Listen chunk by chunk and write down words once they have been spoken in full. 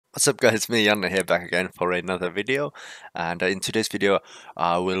What's up guys, it's me Janne here back again for another video, and in today's video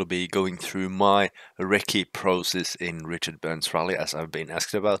I will be going through my recce process in Richard Burns Rally, as I've been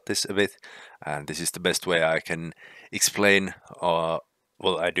asked about this a bit, and this is the best way I can explain what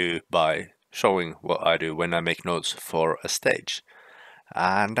I do by showing what I do when I make notes for a stage.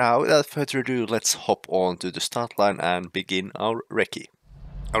 And without further ado, let's hop on to the start line and begin our recce.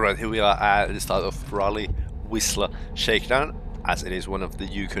 Alright, here we are at the start of Rally Whistler Shakedown, as it is one of the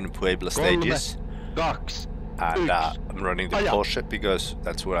Yukon Puebla stages. And I'm running the Porsche because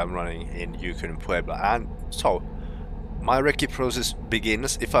that's what I'm running in Yukon Puebla. And so, my recce process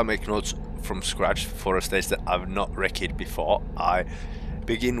begins if I make notes from scratch for a stage that I've not recce'd before. I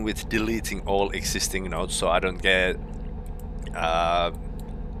begin with deleting all existing notes so I don't get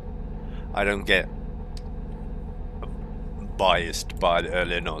biased by the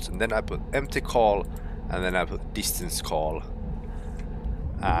earlier notes, and then I put empty call and then I put distance call,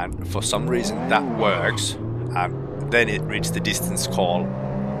 and for some reason that works, and then it reads the distance call,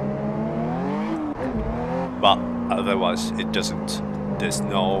 but otherwise it doesn't. There's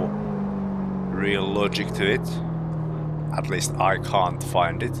no real logic to it, at least I can't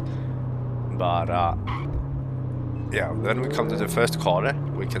find it. But yeah, then we come to the first corner.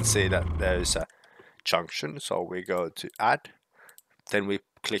 We can see that there's a junction, so we go to add, then we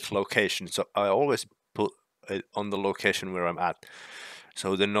click location. So I always put it on the location where I'm at,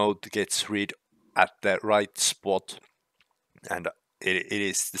 so the node gets read at the right spot, and it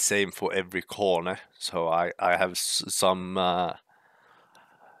is the same for every corner. So I have some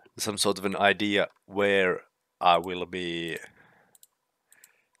sort of an idea where I will be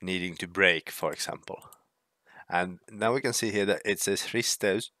needing to brake, for example. And now we can see here that it says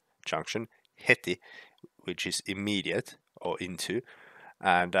Risteus junction heti, which is immediate or into,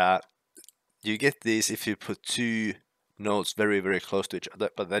 and you get these if you put two nodes very close to each other,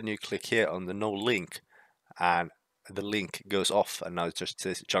 but then you click here on the no link and the link goes off, and now it just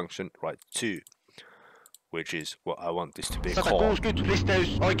says junction right 2, which is what I want this to be called. And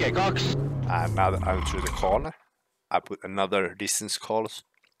now that I'm through the corner, I put another distance call,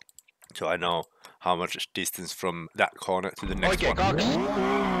 so I know how much distance from that corner to the next one.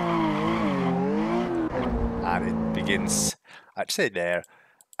 And it begins, I'd say there,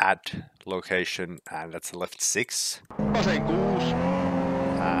 add location, and that's left 6.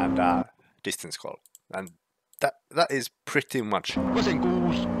 And distance call. And that is pretty much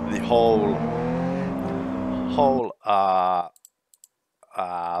the whole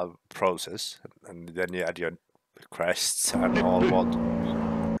process. And then you add your crests and all what.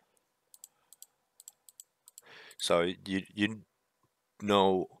 So you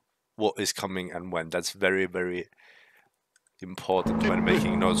know what is coming and when. That's very important when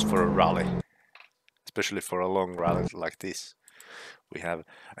making notes for a rally, especially for a long rally like this. We have,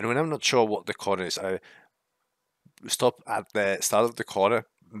 and when I'm not sure what the corner is, I stop at the start of the corner,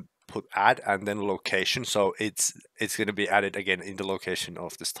 put add, and then location. So it's going to be added again in the location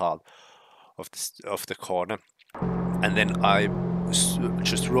of the start of the corner, and then I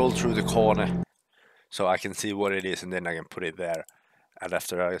just roll through the corner so I can see what it is, and then I can put it there. And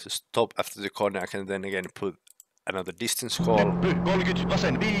after I stop after the corner, I can then again put another distance call and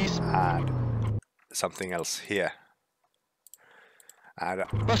something else here. And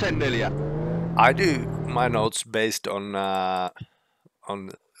I do my notes based on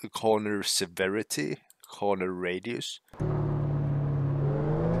corner severity, corner radius,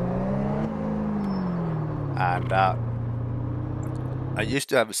 and I used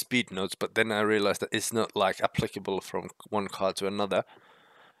to have speed notes, but then I realized that it's not like applicable from one car to another,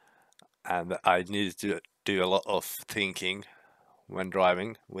 and I needed to do a lot of thinking when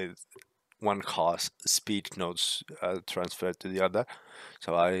driving with one car's speed notes transferred to the other.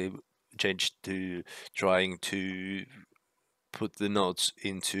 So I changed to trying to put the notes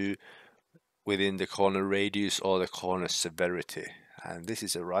into within the corner radius or the corner severity, and this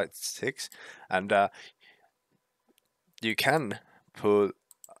is a right 6, and you can put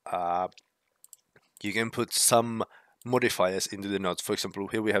some modifiers into the notes. For example,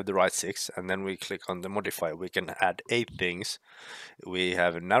 here we have the right 6, and then we click on the modifier. We can add 8 things. We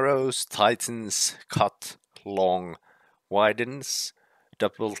have narrows, tightens, cut, long, widens,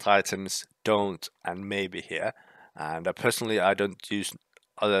 double tightens, don't, and maybe here. And personally, I don't use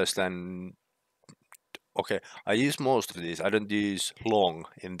others than, okay, I use most of these. I don't use long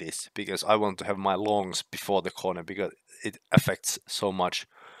in this because I want to have my longs before the corner, because it affects so much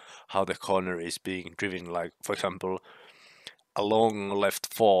how the corner is being driven. Like, for example, a long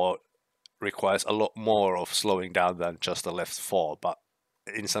left 4 requires a lot more of slowing down than just a left 4, but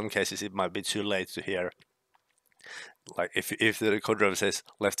in some cases it might be too late to hear like if the co-driver says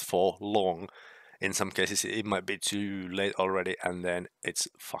left 4 long, in some cases it might be too late already, and then it's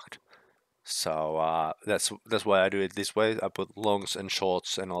fucked. So that's why I do it this way. I put longs and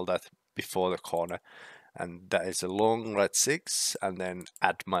shorts and all that before the corner, and that is a long right 6, and then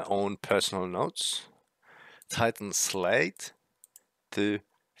add my own personal notes. Tighten slate to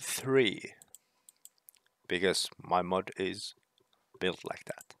 3, because my mod is built like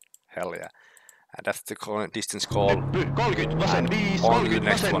that. Hell yeah. And that's the corner distance call. And on the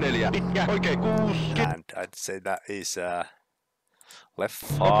next one. And I'd say that is left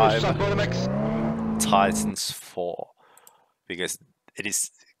 5, tightens 4, because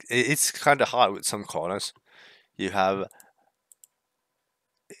it's kind of hard with some corners. You have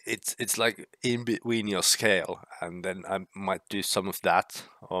it's like in between your scale, and then I might do some of that,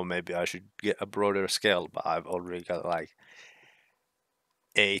 or maybe I should get a broader scale, but I've already got like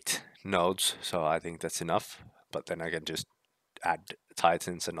 8 nodes, so I think that's enough. But then I can just add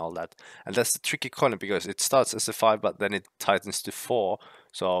tightens and all that, and that's the tricky corner because it starts as a 5, but then it tightens to 4.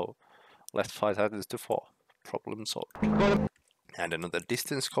 So left 5 tightens to 4. Problem solved. And another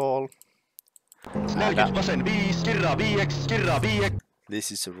distance call.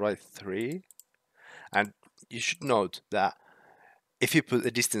 This is a right 3, and you should note that if you put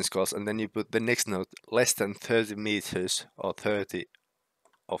the distance calls and then you put the next note less than 30 meters or 30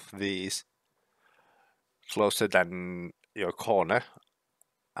 of these closer than your corner,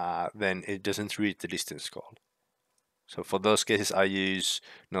 then it doesn't read the distance call. So for those cases I use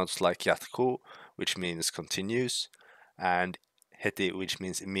notes like jatku, which means continuous, and heti, which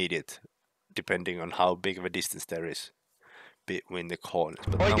means immediate, depending on how big of a distance there is between the corners.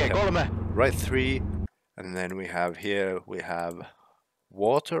 But now we have right 3, and then we have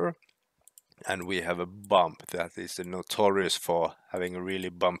water, and we have a bump that is notorious for having a really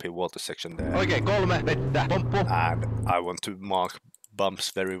bumpy water section there. And I want to mark bumps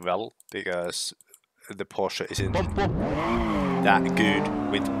very well because the Porsche isn't that good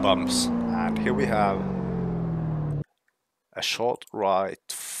with bumps. And here we have a short right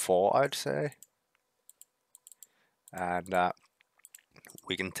 4, I'd say, and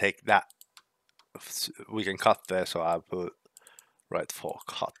we can take that, we can cut there, so I put right 4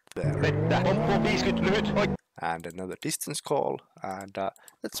 cut there, and another distance call, and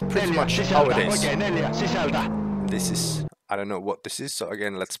that's pretty much how it is. This is, I don't know what this is, so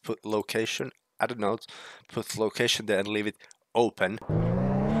again let's put location, add a note, put location there and leave it open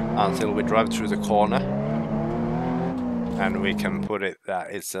until we drive through the corner, and we can put it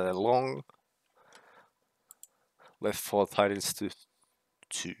that it's a long left 4 tightens to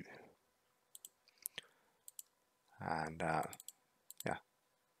 2, and yeah,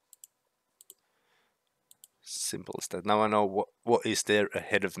 simple as that. Now I know what is there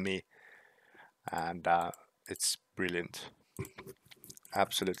ahead of me, and it's brilliant,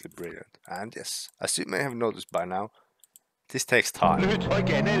 absolutely brilliant. And yes, as you may have noticed by now, this takes time.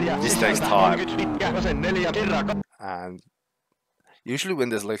 This takes time. And usually when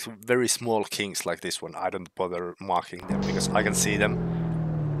there's like very small kinks like this one, I don't bother marking them because I can see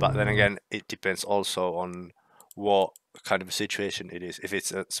them. But then again, it depends also on what kind of situation it is. If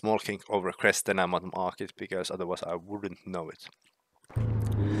it's a small kink over a crest, then I might mark it, because otherwise I wouldn't know it.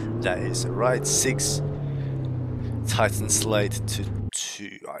 That is right 6, tighten slate to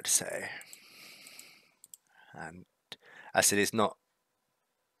 2, I'd say. And as it is not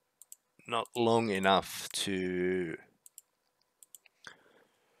long enough to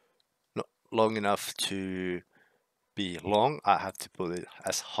be long, I have to put it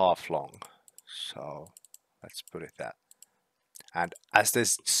as half long. So let's put it that. And as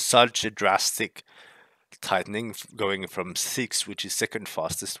there's such a drastic tightening going from 6, which is second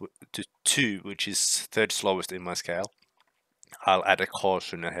fastest, to 2, which is third slowest in my scale, I'll add a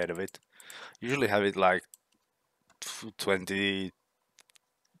caution ahead of it. Usually have it like 40,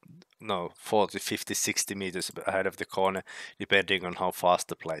 50, 60 meters ahead of the corner, depending on how fast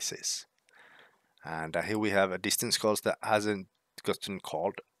the place is. And here we have a distance calls that hasn't gotten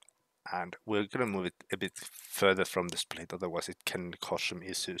called, and we're gonna move it a bit further from the split, otherwise it can cause some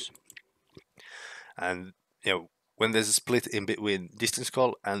issues. And you know, when there's a split in between distance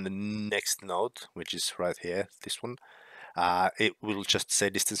call and the next node, which is right here, this one, it will just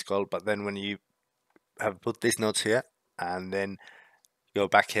say distance call, but then when you have put these nodes here and then go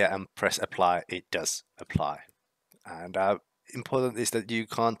back here and press apply, it does apply. And important is that you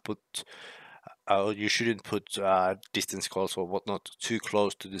can't put you shouldn't put distance calls or whatnot too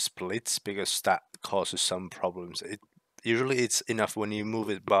close to the splits, because that causes some problems. Usually it's enough when you move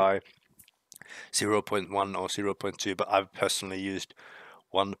it by 0.1 or 0.2, but I've personally used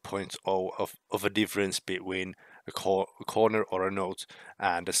 1.0 of a difference between a corner or a note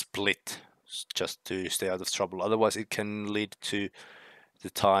and a split just to stay out of trouble. Otherwise, it can lead to the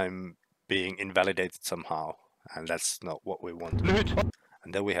time being invalidated somehow, and that's not what we want.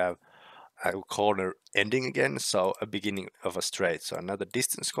 And then we have a corner ending again, so a beginning of a straight. So another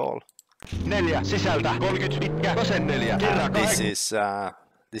distance call.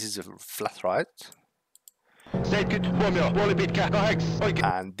 This is a flat right.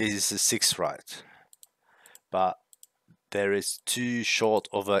 And this is a 6 right. But there is too short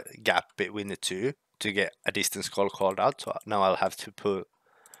of a gap between the two to get a distance call called out. So now I'll have to put,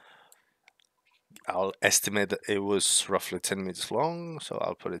 I'll estimate that it was roughly 10 meters long. So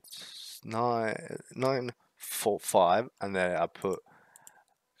I'll put it 9.45, and then I'll put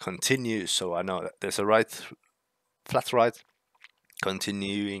continue. So I know that there's a right, flat right,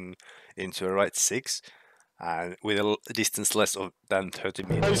 continuing into a right 6. And with a distance less than 30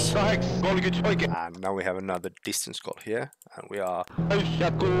 meters. And now we have another distance call here, and we are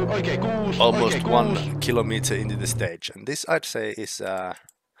almost 1 kilometer into the stage. And this, I'd say, is I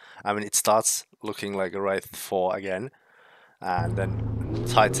mean, it starts looking like a right 4 again, and then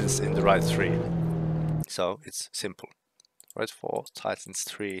tightens in the right 3. So it's simple. Right 4 tightens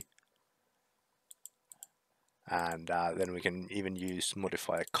 3. And then we can even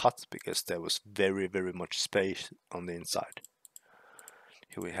modify a cut, because there was very much space on the inside.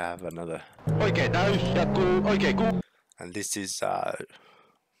 Here we have another. And this is I'd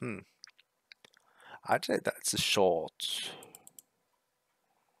say that's a short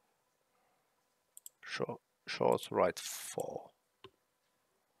right 4.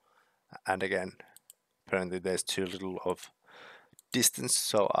 And again, apparently there's too little of distance,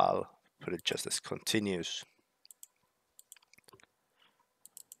 so I'll put it just as continuous.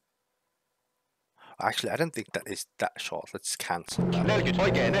 Actually, I don't think that is that short. Let's cancel that. And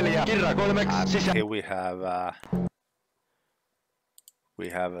here we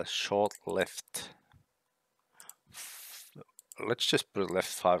have a short left. Let's just put a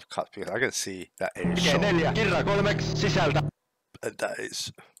left 5 cut, because I can see that it is short. And that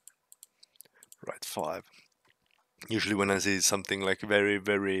is right 5. Usually when I see something like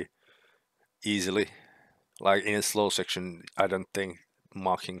very easily, like in a slow section, I don't think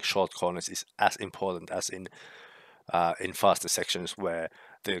marking short corners is as important as in faster sections, where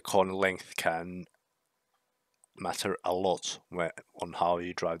the corner length can matter a lot on how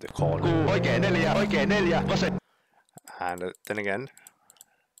you drive the corner. And then again,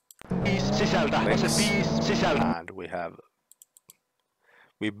 and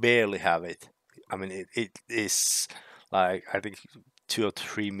we barely have it. I mean, it is like, I think 2 or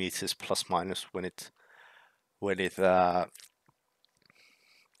 3 meters plus minus when it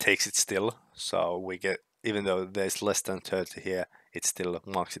takes it still. So we get, even though there's less than 30 here, it still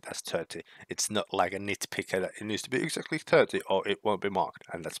marks it as 30. It's not like a nitpicker that it needs to be exactly 30 or it won't be marked,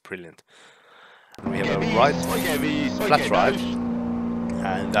 and that's brilliant. And we have a right, flat right,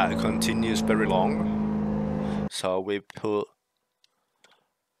 and that continues very long. So we put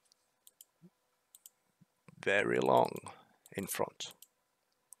very long in front.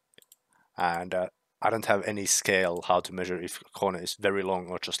 And I don't have any scale how to measure if a corner is very long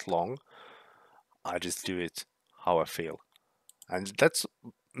or just long. I just do it how I feel. And that's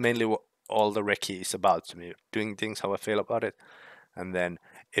mainly what all the recce is about to me, doing things how I feel about it. And then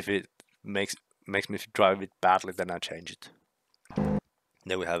if it makes me drive it badly, then I change it.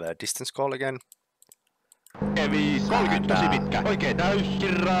 Then we have a distance call again. And,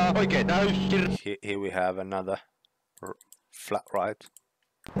 here we have another flat right.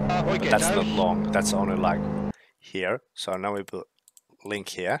 But that's not long, that's only like here. So now we put link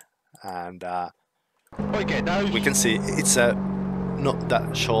here, and we can see it's not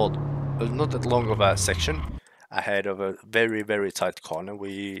that short, not that long of a section ahead of a very tight corner.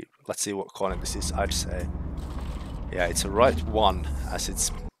 Let's see what corner this is. I'd say, yeah, it's a right 1, as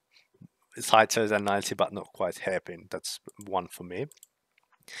it's tighter than 90 but not quite hairpin. That's 1 for me.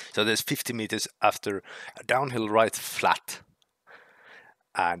 So there's 50 meters after a downhill right flat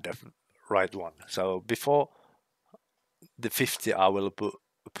and a right 1. So before the 50 I will put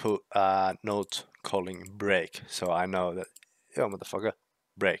a note calling brake, so I know that, yo motherfucker,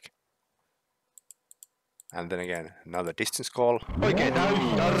 brake. And then again another distance call. And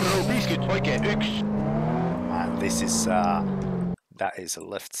this is that is a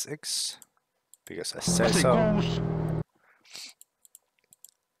left 6, because I say so.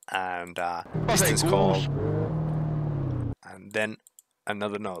 And distance call, and then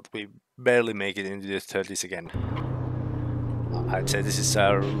another note. We barely make it into the 30s again. I'd say this is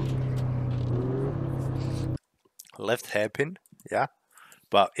a left hairpin, yeah,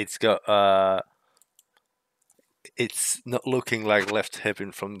 but it's got it's not looking like left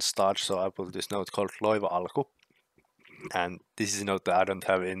hairpin from the start, so I put this note called Loiva Alku. And this is a note that I don't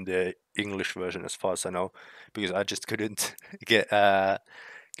have in the English version as far as I know, because I just couldn't get a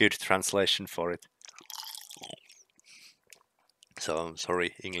good translation for it. So I'm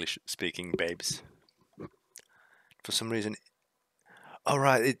sorry, English speaking babes. For some reason,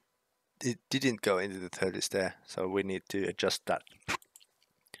 alright, it didn't go into the 30s there, so we need to adjust that.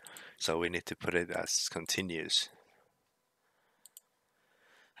 So we need to put it as continuous.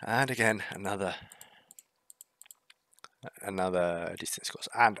 And again, another distance course.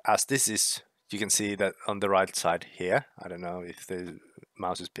 And as this is, you can see that on the right side here, I don't know if the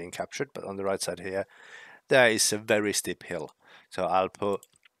mouse is being captured, but on the right side here, there is a very steep hill. So I'll put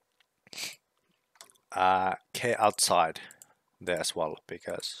K outside there as well,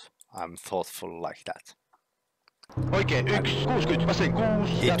 because I'm thoughtful like that. It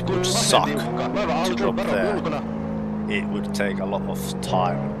would suck to drop there. It would take a lot of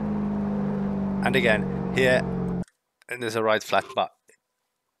time. And again, here, and there's a right flat, but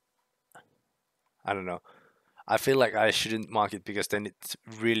I don't know. I feel like I shouldn't mark it, because then it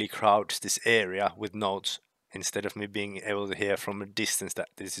really crowds this area with notes, instead of me being able to hear from a distance that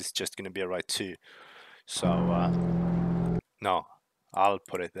this is just going to be a right 2. So, no, I'll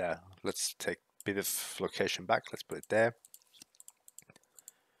put it there. Let's take a bit of location back. Let's put it there.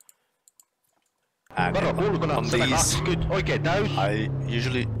 And on these, I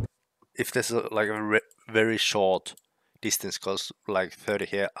usually, if there's like a very short distance course, like 30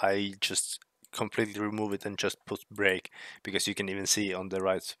 here, I just completely remove it and just put brake, because you can even see on the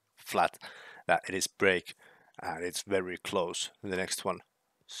right flat that it is brake, and it's very close to the next one.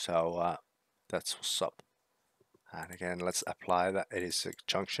 So that's what's up. And again, let's apply that it is a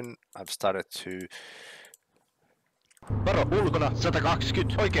junction. I've started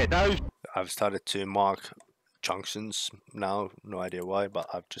to mark junctions now, no idea why, but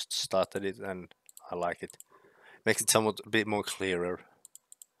I've just started it and I like it. Makes it somewhat a bit more clearer.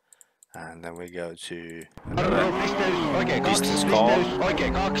 And then we go to another distance call.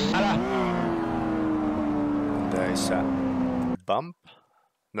 There is a bump,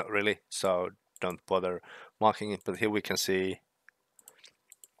 not really, so don't bother marking it, but here we can see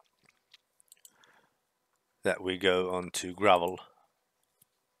that we go on to gravel,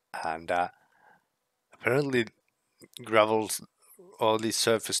 and apparently gravels, all these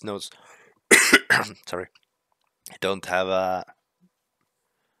surface nodes sorry, don't have a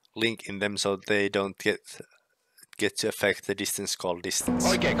link in them, so they don't get to affect the distance call distance.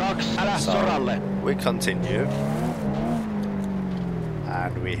 So we continue,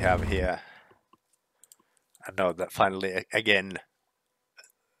 and we have here a node that finally again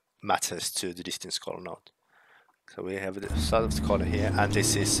matters to the distance call node. So we have the start of the corner here, and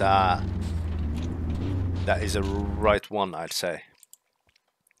this is that is a right 1, I'd say.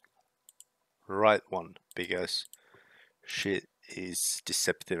 Right 1, because she is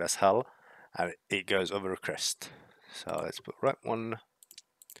deceptive as hell, and it goes over a crest. So let's put right 1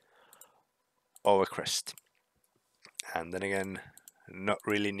 over crest. And then again, not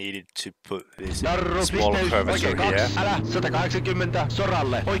really needed to put this small curvature here,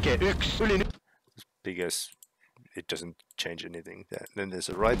 because it doesn't change anything. Then there's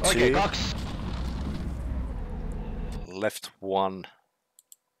a right 2, left 1,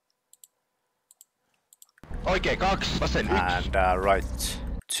 and right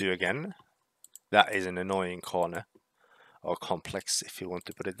 2 again. That is an annoying corner, or complex if you want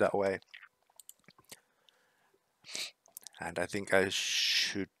to put it that way. And I think I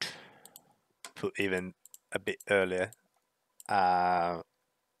should put even a bit earlier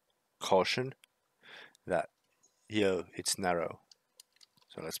caution that here it's narrow.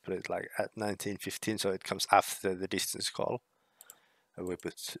 So let's put it like at 1915, so it comes after the distance call. And we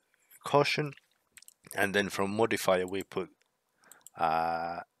put caution, and then from modifier we put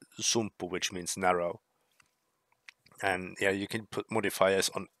sumpu, which means narrow. And yeah, you can put modifiers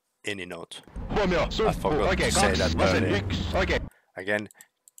on any note. I forgot to say that earlier. Again,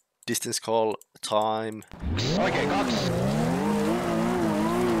 distance call, time.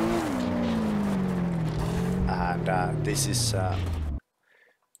 And this is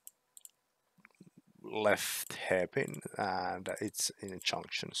left hairpin, and it's in a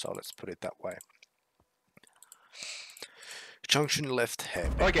junction, so let's put it that way. Junction left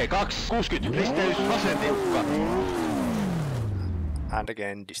hairpin. And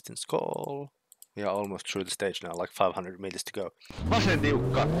again, distance call. We are almost through the stage now, like 500 meters to go.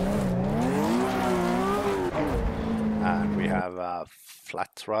 And we have a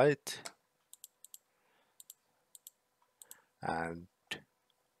flat right. And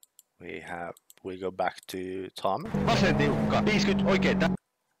we have we go back to time. Vasen tiukka, 50 oikein.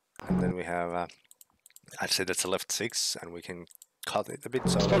 And then we have, I'd say that's a left 6, and we can cut it a bit.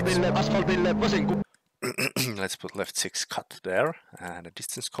 So Asfaltille, vasen let's put left 6 cut there, and a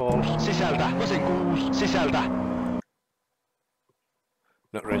distance call. Sisältä, vasen 6, sisältä.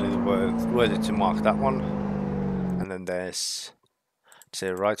 Not really worthy to mark that one. And then there's, say,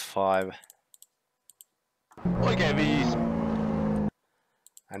 right 5. Oikein 5.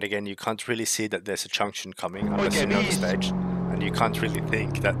 And again, you can't really see that there's a junction coming unless you know the stage. And you can't really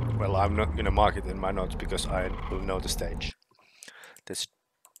think that, well, I'm not going to mark it in my notes because I will know the stage. There's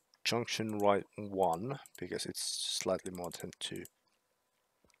junction right 1 because it's slightly more than 2.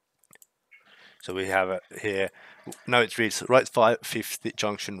 So we have here, now it reads right 5, 50,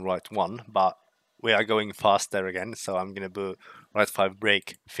 junction right 1, but we are going faster again, so I'm going to put right 5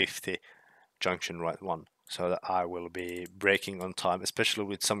 brake 50, junction right 1, so that I will be braking on time, especially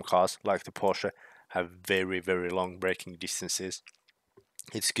with some cars like the Porsche have very, very long braking distances.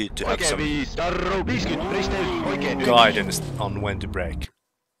 It's good to have some guidance on when to brake.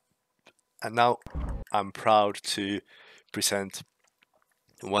 And now I'm proud to present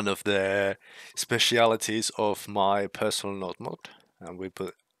one of the specialities of my personal note mode, and we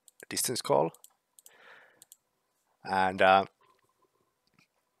put a distance call. And the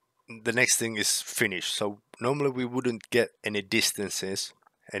next thing is finish. So normally we wouldn't get any distances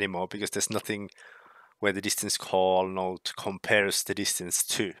anymore because there's nothing where the distance call note compares the distance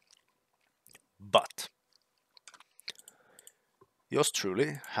to. But yours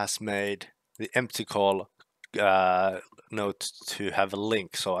truly has made the empty call note to have a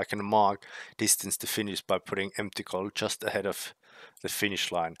link, so I can mark distance to finish by putting empty call just ahead of the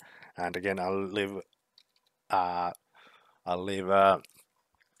finish line. And again, I'll leave a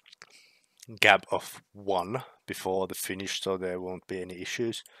gap of 1 before the finish, so there won't be any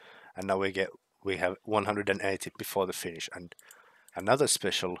issues. And now we have 180 before the finish. And another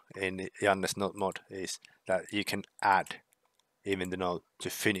special in Janne's note mod is that you can add even the note to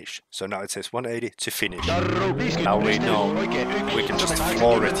finish. So now it says 180 to finish. Now we know we can just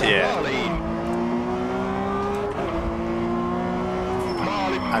floor it here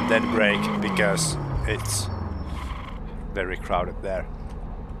and then brake because it's very crowded there.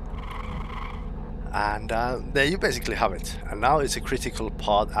 And there you basically have it. And now it's a critical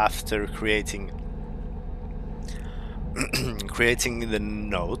part after creating the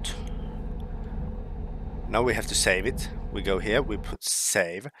note. Now we have to save it. We go here, we put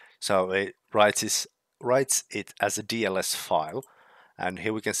save, so it writes it as a DLS file, and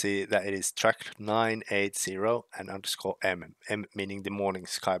here we can see that it is track 980 and underscore M meaning the morning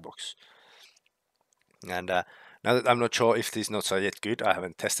skybox. And now that I'm not sure if these notes are yet good, I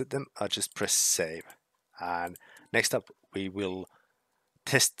haven't tested them, I'll just press save. And next up we will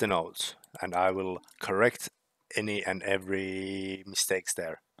test the notes, and I will correct any and every mistakes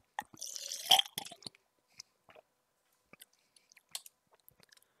there.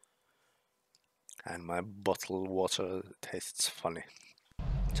 And my bottled water tastes funny.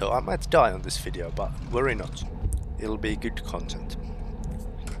 So I might die on this video, but worry not. It'll be good content.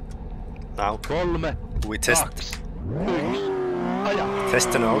 Now we test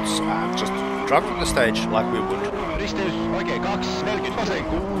the notes and just drive on the stage like we would. Risteys, oikein 2, 40, vasen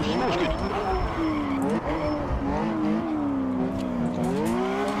 6, 60.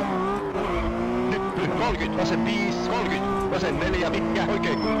 Nyppy, 30, vasen 5, 30. Vasen 4, pitkä,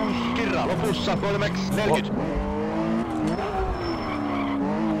 oikein 6, kirra lopussa, 3, 40.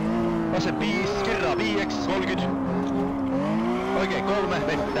 Vasen 5, kirra 5, 30. Oikein 3,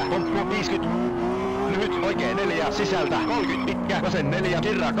 vettä, pomppu 50. Lyhyt, oikein 4, sisältä, 30, pitkä, vasen 4,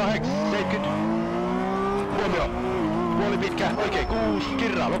 kirra 8, 70. Huomio, puoli pitkä, oikein 6,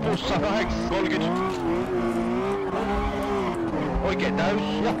 kirra lopussa, 8, 30. Oikein täys,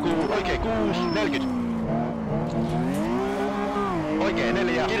 jatkuu, oikein 6, 40. Oikein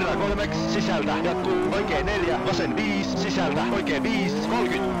 4, kirra 3, sisältä, jatkuu, oikein 4, vasen 5, sisältä, oikein 5,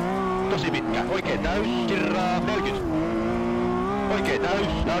 30. Tosi pitkä, oikein täys, kirraa, 40. Oikein täys,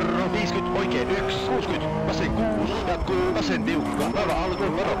 jarro, 50, oikein 1, 60, vasen 6, jatkuu, vasen tiukka, varo alku,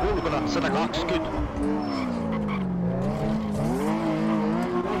 varo ulkona, 120.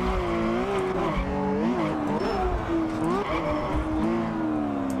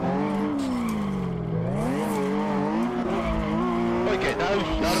 Oikein täys,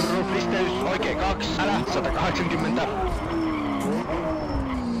 jarru, risteys, oikein 2, älä, 180.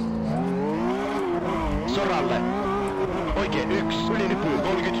 Soralle. Oikein 1, ylinyppy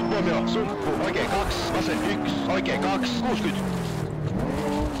 30, huomio, sumppu, oikein 2, vasen 1, oikein 2, 60.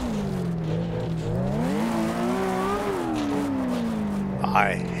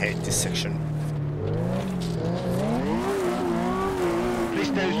 I hate this section.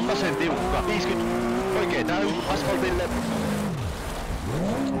 risteys, vasen tiukka, 50, oikein täys, asfaltille.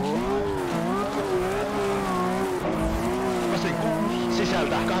 Vasen 6,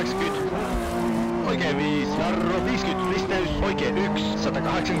 sisältä 80, oikein 5, jarru 50, risteys, oikein 1,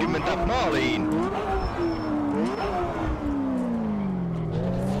 180, maaliin.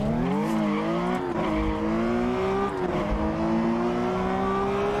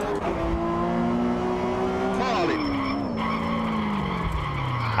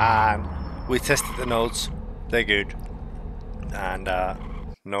 And we tested the notes, they're good, and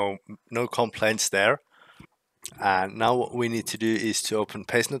no complaints there. And now what we need to do is to open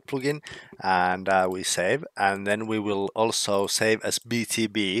pacenote plugin, and we save, and then we will also save as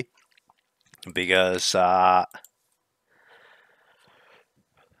BTB, because I'll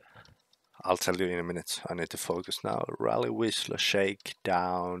tell you in a minute. I need to focus now. Rally Whistler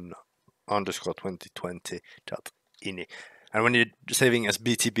Shakedown _ 2020.ini. And when you're saving as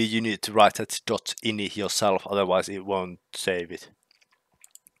BTB, you need to write that .ini yourself, otherwise it won't save it.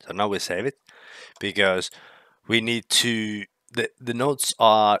 So now we save it, because we need to, the notes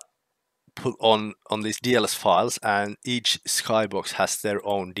are put on these DLS files, and each skybox has their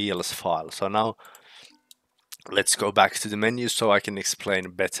own DLS file. So now let's go back to the menu so I can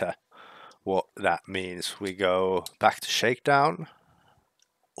explain better what that means. We go back to Shakedown.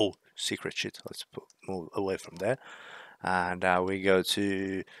 Oh, secret shit. Let's move away from there. And we go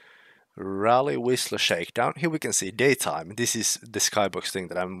to Rally Whistler Shakedown. Here we can see daytime. This is the skybox thing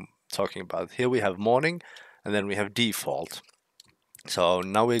that I'm talking about. Here we have morning, and then we have default. So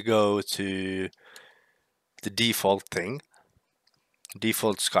now we go to the default thing.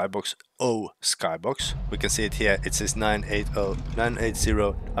 Default skybox O skybox. We can see it here. It says 980_O.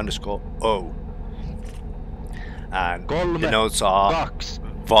 And the notes are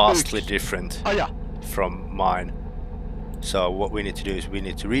vastly different from mine. So what we need to do is we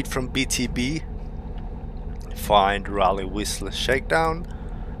need to read from BTB, find Rally Whistler Shakedown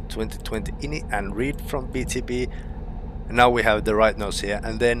 2020 ini, and read from BTB. And now we have the right notes here,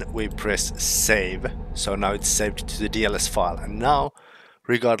 and then we press save. So now it's saved to the DLS file, and now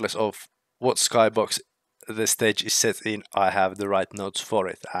regardless of what skybox the stage is set in, I have the right notes for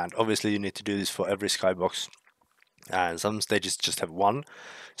it. And obviously you need to do this for every skybox, and some stages just have one,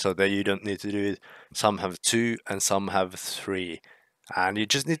 so there you don't need to do it. Some have 2 and some have 3, and you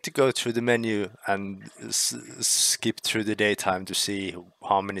just need to go through the menu and skip through the daytime to see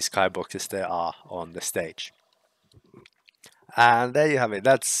how many skyboxes there are on the stage. And there you have it.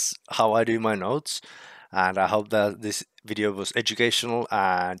 That's how I do my notes, and I hope that this video was educational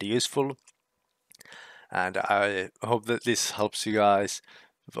and useful, and I hope that this helps you guys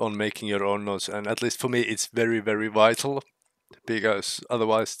on making your own notes. And at least for me, it's very, very vital, because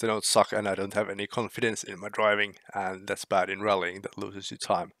otherwise the notes suck and I don't have any confidence in my driving, and that's bad in rallying. That loses you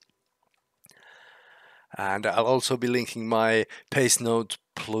time. And I'll also be linking my pacenote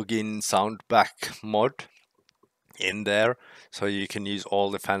plugin soundback mod in there, so you can use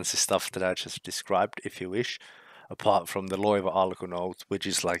all the fancy stuff that I just described if you wish, apart from the Loiva Alku note, which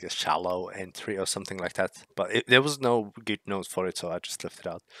is like a shallow entry or something like that. But there was no good note for it, so I just left it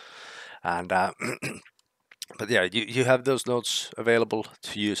out. And but yeah, you have those notes available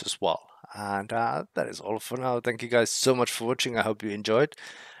to use as well. And that is all for now. Thank you guys so much for watching. I hope you enjoyed,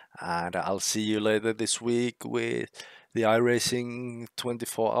 and I'll see you later this week with the iRacing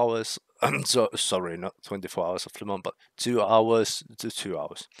 24 hours. So sorry, not 24 hours of Le Mans, but 2 hours to 2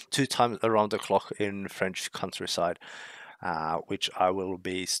 hours, 2 times around the clock in French countryside, which I will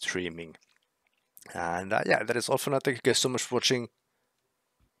be streaming. And yeah, that is all for now. Thank you guys so much for watching.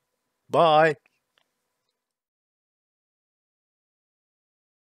 Bye.